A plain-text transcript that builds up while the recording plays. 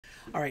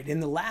All right, in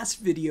the last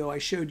video, I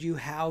showed you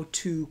how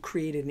to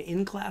create an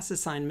in-class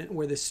assignment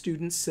where the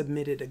students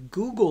submitted a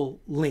Google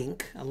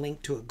link, a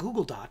link to a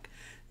Google Doc.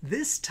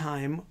 This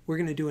time, we're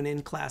going to do an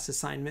in-class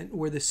assignment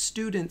where the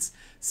students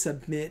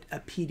submit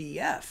a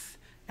PDF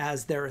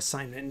as their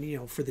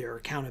assignment, for their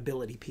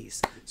accountability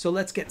piece. So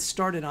let's get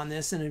started on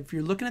this. And if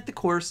you're looking at the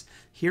course,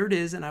 here it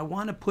is. And I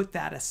want to put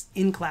that as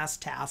in-class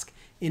task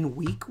in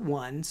week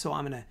 1. So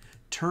I'm going to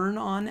turn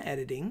on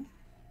editing.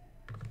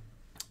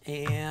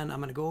 And I'm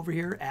going to go over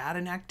here, add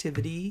an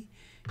activity,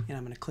 and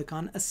I'm going to click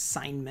on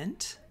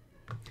assignment.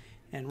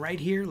 And right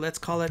here, let's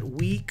call it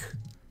week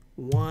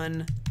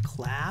 1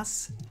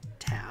 class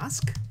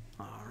task.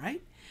 All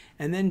right.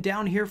 And then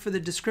down here for the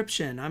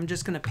description, I'm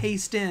just going to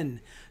paste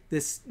in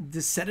this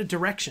set of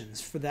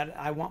directions for that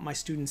I want my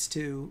students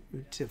to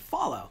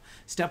follow.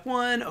 Step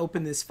 1,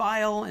 open this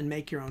file and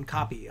make your own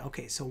copy.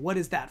 Okay, so what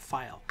is that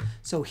file?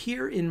 So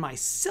here in my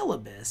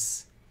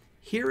syllabus,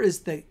 here is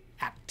the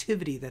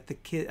activity that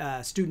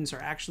the students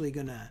are actually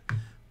going to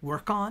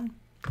work on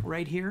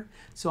right here.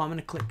 So I'm going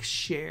to click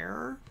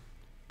share,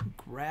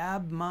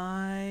 grab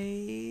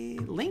my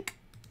link,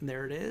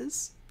 there it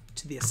is,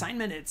 to the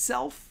assignment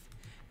itself,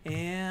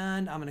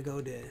 and I'm going to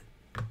go to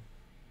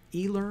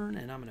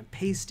eLearn and I'm going to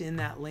paste in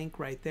that link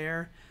right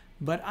there.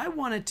 But I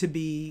want it to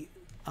be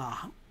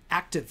an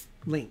active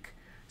link.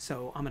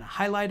 So I'm going to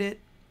highlight it.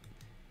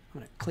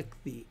 I'm going to click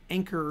the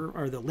anchor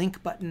or the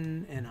link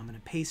button and I'm going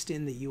to paste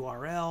in the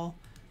URL.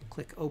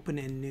 Click open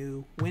in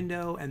new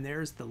window, and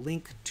there's the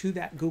link to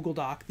that Google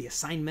Doc, the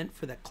assignment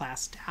for the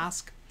class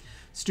task.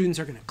 Students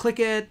are going to click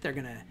it, they're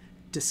going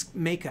to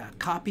make a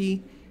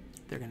copy,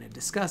 they're going to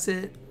discuss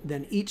it,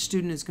 then each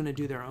student is going to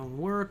do their own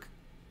work.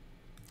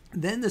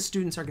 Then the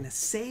students are going to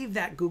save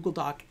that Google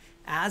Doc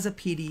as a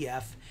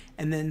PDF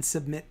and then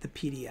submit the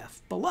PDF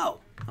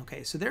below.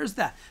 Okay, so there's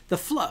the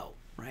flow,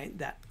 right,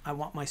 that I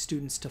want my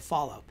students to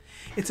follow.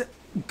 It's a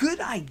good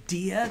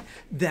idea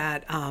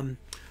that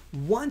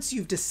once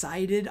you've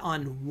decided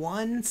on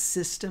one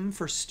system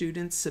for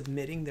students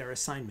submitting their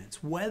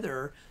assignments,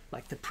 whether,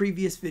 like the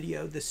previous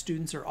video, the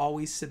students are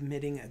always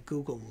submitting a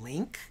Google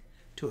link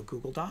to a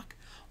Google Doc,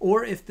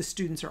 or if the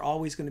students are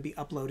always going to be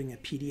uploading a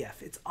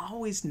PDF. It's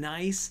always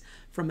nice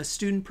from a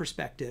student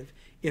perspective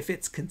if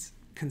it's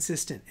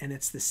consistent and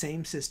it's the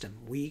same system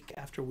week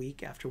after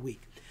week after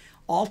week.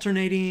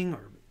 Alternating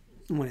or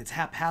when it's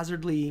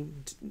haphazardly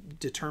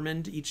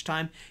determined each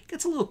time, it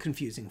gets a little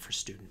confusing for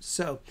students.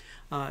 So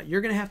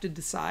you're going to have to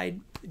decide,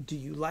 do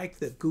you like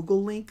the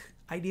Google link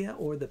idea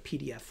or the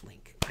PDF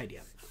link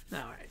idea? All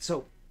right,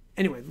 so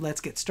anyway, let's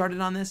get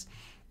started on this.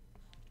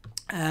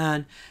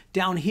 And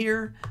down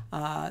here,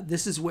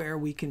 this is where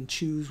we can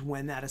choose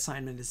when that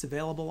assignment is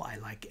available. I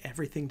like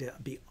everything to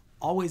be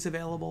always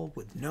available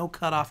with no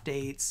cutoff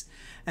dates.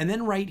 And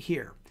then right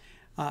here,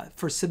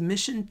 for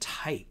submission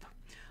type,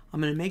 I'm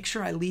going to make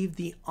sure I leave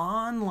the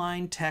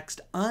online text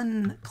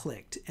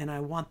unclicked and I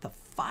want the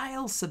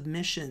file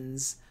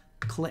submissions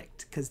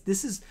clicked because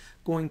this is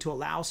going to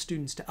allow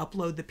students to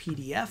upload the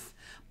PDF,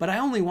 but I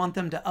only want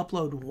them to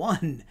upload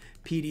one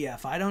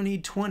PDF. I don't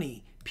need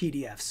 20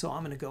 PDFs. So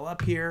I'm going to go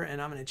up here and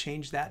I'm going to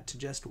change that to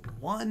just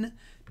one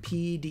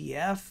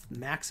PDF.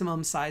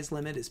 Maximum size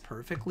limit is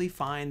perfectly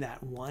fine.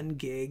 That 1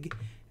 gig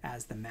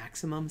as the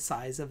maximum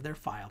size of their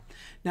file.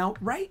 Now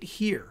right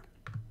here,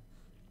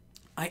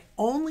 I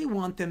only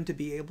want them to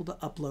be able to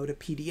upload a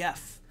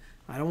PDF.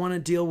 I don't want to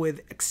deal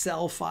with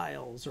Excel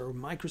files or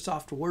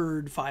Microsoft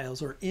Word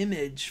files or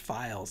image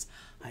files.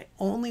 I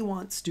only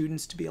want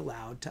students to be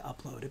allowed to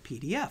upload a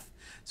PDF.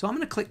 So I'm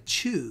going to click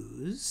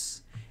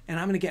choose and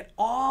I'm going to get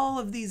all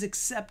of these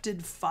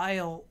accepted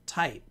file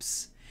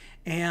types.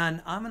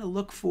 And I'm going to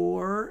look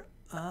for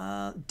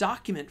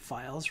document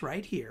files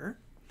right here.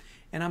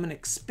 And I'm going to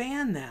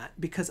expand that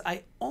because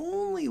I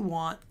only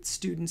want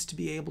students to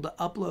be able to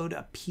upload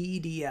a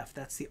PDF.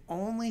 That's the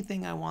only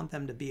thing I want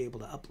them to be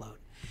able to upload.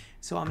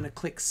 So I'm going to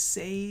click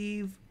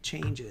Save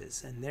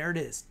Changes, and there it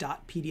is,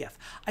 .pdf.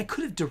 I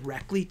could have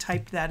directly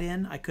typed that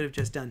in. I could have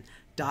just done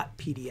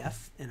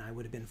 .pdf, and I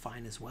would have been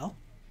fine as well.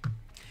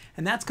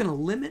 And that's going to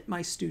limit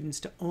my students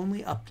to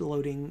only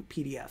uploading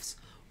PDFs.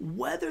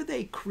 Whether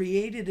they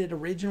created it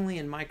originally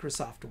in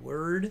Microsoft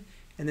Word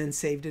and then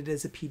saved it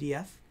as a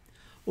PDF,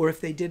 or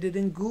if they did it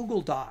in Google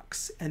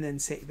Docs and then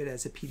save it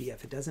as a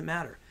PDF, it doesn't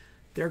matter.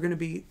 They're going to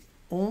be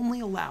only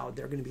allowed,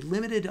 they're going to be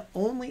limited to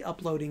only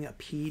uploading a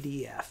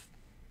PDF.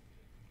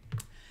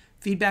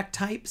 Feedback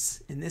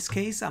types, in this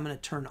case, I'm going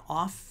to turn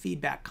off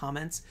feedback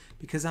comments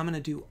because I'm going to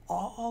do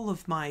all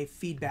of my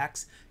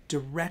feedbacks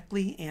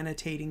directly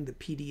annotating the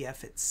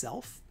PDF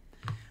itself.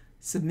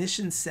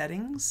 Submission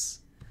settings,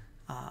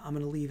 I'm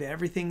going to leave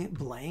everything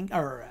blank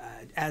or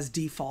as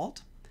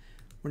default.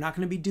 We're not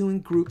going to be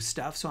doing group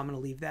stuff, so I'm going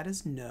to leave that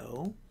as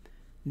no.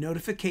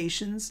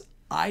 Notifications,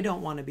 I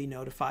don't want to be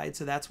notified,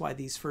 so that's why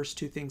these first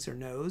two things are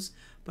no's.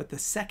 But the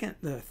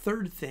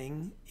third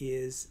thing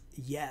is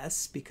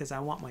yes, because I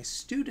want my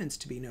students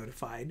to be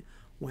notified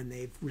when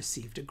they've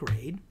received a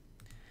grade.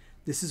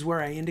 This is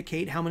where I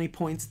indicate how many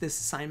points this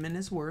assignment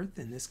is worth.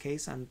 In this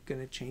case, I'm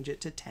going to change it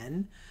to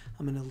 10.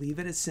 I'm going to leave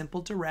it as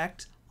simple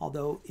direct,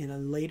 although in a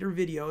later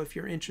video, if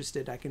you're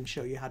interested, I can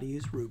show you how to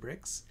use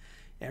rubrics.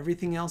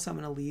 Everything else I'm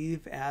going to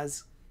leave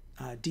as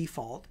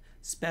default,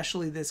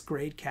 especially this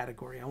grade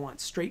category. I want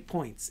straight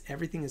points.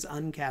 Everything is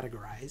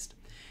uncategorized.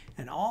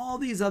 And all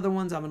these other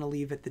ones I'm going to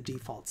leave at the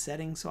default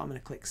setting. So I'm going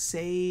to click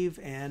Save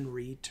and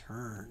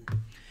Return.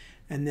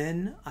 And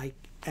then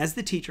as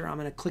the teacher, I'm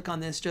going to click on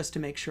this just to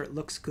make sure it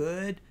looks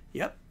good.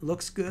 Yep,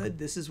 looks good.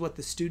 This is what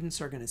the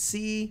students are going to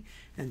see.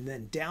 And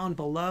then down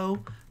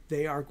below,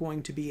 they are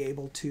going to be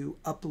able to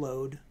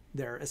upload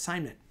their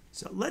assignment.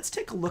 So let's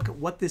take a look at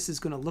what this is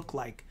going to look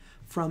like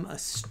from a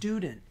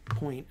student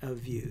point of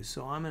view.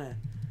 So I'm going to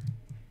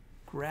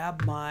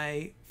grab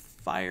my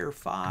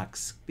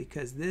Firefox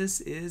because this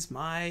is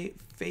my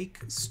fake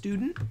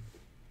student.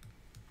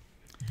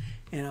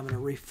 And I'm going to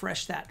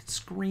refresh that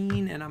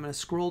screen and I'm going to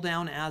scroll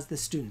down as the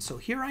student. So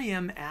here I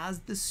am as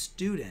the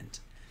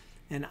student.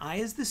 And I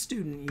as the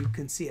student, you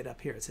can see it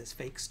up here. It says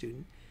fake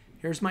student.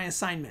 Here's my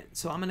assignment.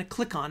 So I'm going to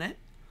click on it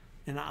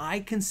and I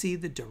can see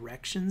the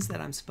directions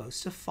that I'm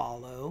supposed to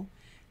follow.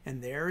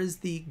 And there is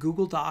the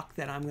Google Doc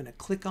that I'm going to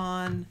click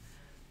on.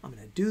 I'm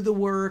going to do the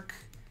work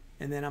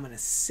and then I'm going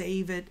to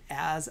save it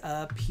as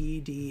a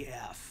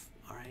PDF.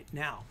 All right,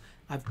 now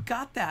I've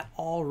got that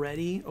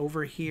already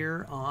over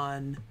here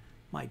on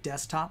my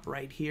desktop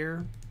right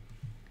here.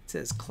 It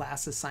says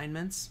class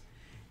assignments.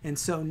 And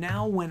so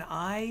now when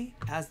I,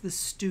 as the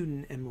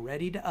student, am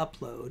ready to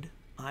upload,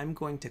 I'm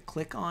going to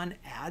click on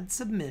Add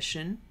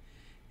Submission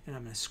and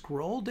I'm going to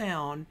scroll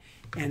down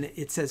and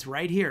it says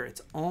right here,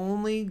 it's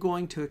only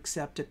going to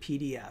accept a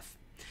PDF.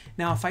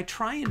 Now, if I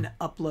try and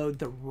upload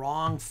the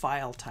wrong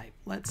file type,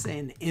 let's say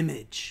an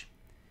image,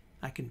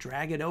 I can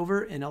drag it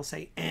over and it'll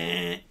say,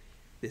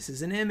 this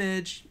is an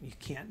image. You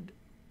can't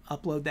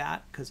upload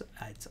that because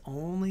it's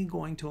only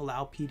going to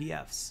allow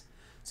PDFs.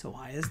 So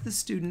I, as the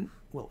student,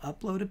 will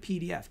upload a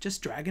PDF.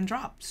 Just drag and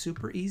drop.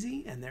 Super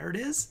easy. And there it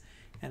is.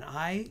 And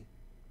I,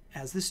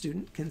 as the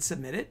student, can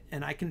submit it.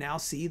 And I can now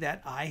see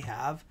that I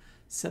have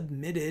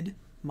submitted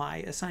my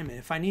assignment.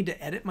 If I need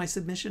to edit my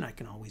submission, I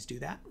can always do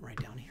that right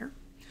down here.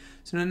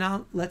 So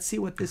now let's see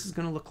what this is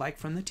going to look like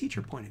from the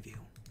teacher point of view.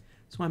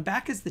 So I'm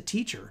back as the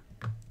teacher.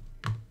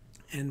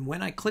 And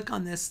when I click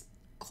on this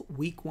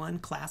week 1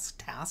 class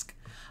task,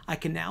 I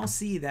can now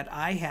see that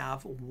I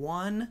have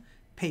one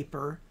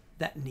paper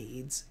that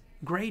needs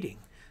grading.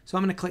 So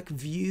I'm going to click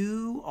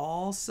View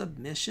All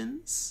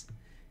Submissions,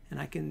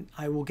 and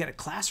I will get a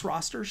class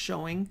roster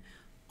showing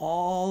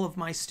all of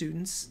my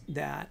students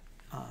that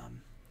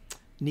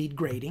need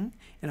grading.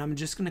 And I'm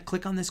just going to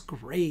click on this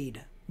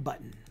grade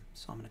button.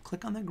 So I'm going to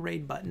click on the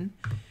grade button.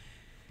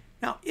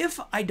 Now, if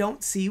I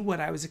don't see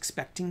what I was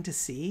expecting to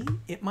see,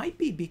 it might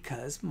be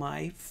because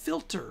my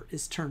filter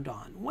is turned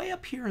on. Way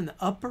up here in the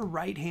upper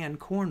right-hand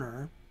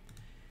corner,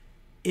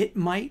 it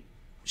might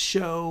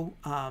show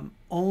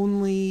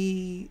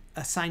only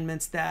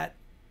assignments that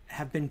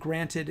have been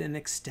granted an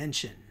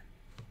extension.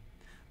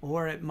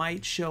 Or it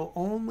might show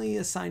only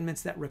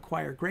assignments that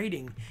require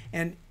grading.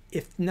 And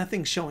if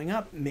nothing's showing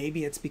up,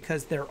 maybe it's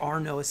because there are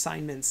no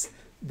assignments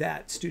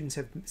that students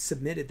have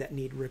submitted that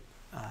need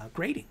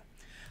grading.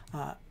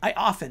 I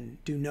often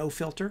do no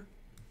filter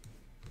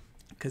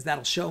because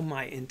that'll show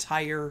my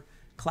entire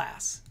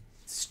class,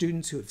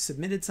 students who have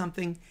submitted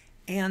something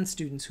and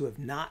students who have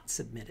not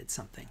submitted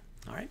something.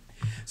 All right.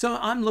 So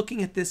I'm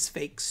looking at this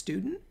fake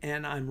student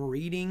and I'm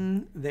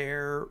reading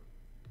their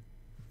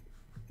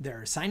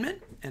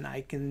assignment, and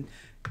I can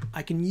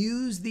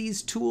use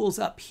these tools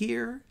up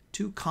here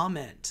to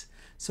comment.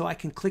 So I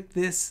can click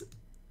this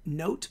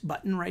note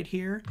button right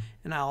here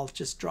and I'll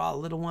just draw a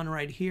little one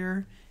right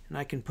here. And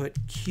I can put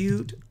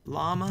cute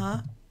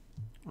llama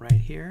right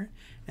here.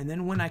 And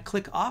then when I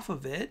click off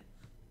of it,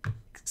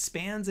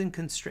 expands and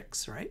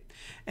constricts, right?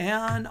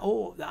 And,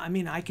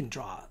 I can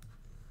draw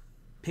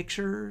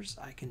pictures.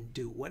 I can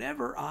do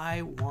whatever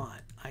I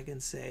want. I can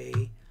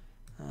say,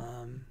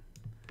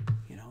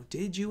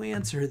 did you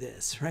answer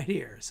this right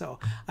here? So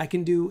I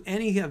can do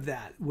any of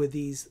that with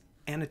these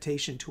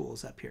annotation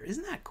tools up here.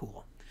 Isn't that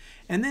cool?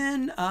 And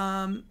then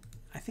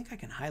I think I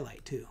can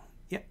highlight too.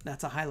 Yep,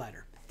 that's a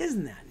highlighter.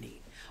 Isn't that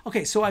neat?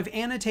 Okay, so I've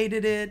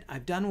annotated it.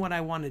 I've done what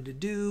I wanted to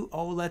do.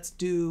 Let's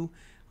do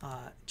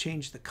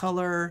change the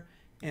color.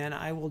 And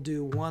I will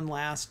do one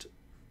last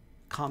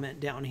comment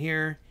down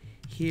here.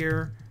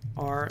 Here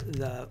are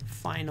the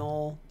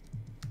final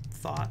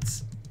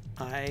thoughts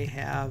I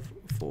have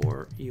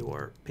for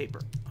your paper.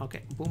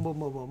 Okay, boom, boom,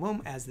 boom, boom,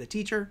 boom, as the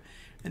teacher.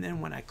 And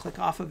then when I click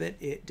off of it,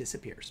 it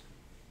disappears.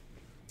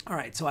 All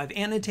right, so I've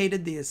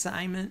annotated the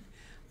assignment.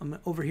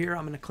 Over here,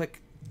 I'm going to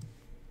click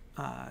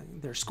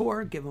their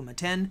score, give them a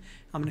 10.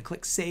 I'm going to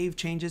click Save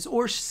Changes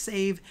or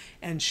Save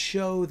and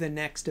show the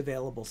next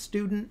available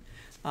student.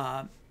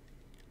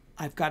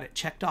 I've got it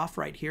checked off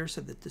right here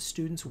so that the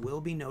students will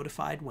be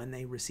notified when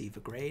they receive a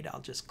grade. I'll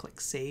just click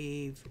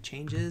Save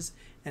Changes,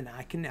 and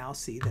I can now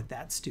see that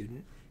that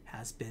student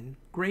has been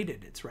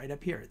graded. It's right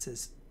up here. It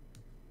says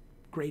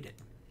graded.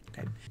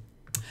 Okay.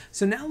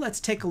 So now let's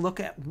take a look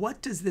at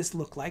what does this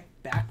look like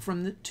back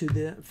from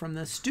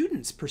the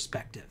student's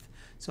perspective.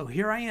 So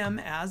here I am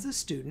as a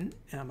student,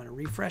 and I'm going to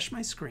refresh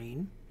my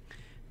screen.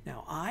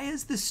 Now I,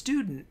 as the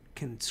student,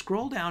 can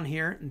scroll down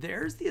here.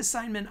 There's the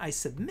assignment I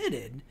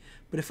submitted,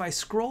 but if I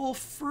scroll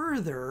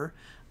further,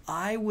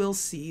 I will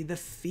see the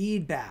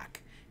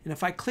feedback. And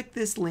if I click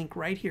this link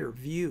right here,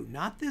 view,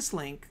 not this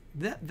link,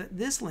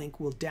 this link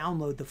will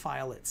download the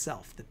file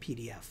itself, the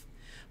PDF.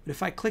 But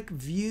if I click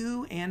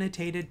view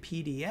annotated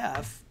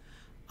PDF,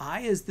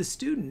 I, as the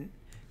student,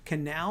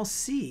 can now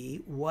see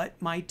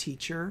what my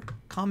teacher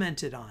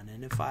commented on.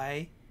 And if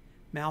I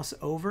mouse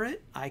over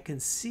it, I can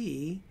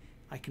see,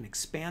 I can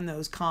expand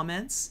those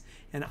comments,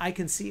 and I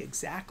can see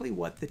exactly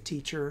what the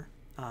teacher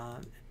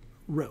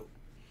wrote.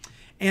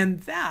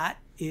 And that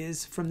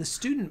is from the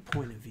student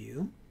point of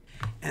view.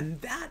 And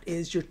that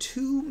is your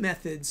two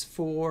methods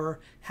for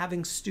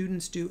having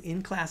students do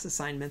in-class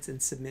assignments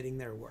and submitting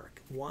their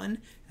work. One,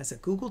 as a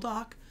Google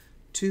Doc,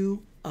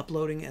 two,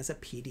 uploading as a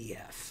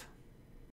PDF.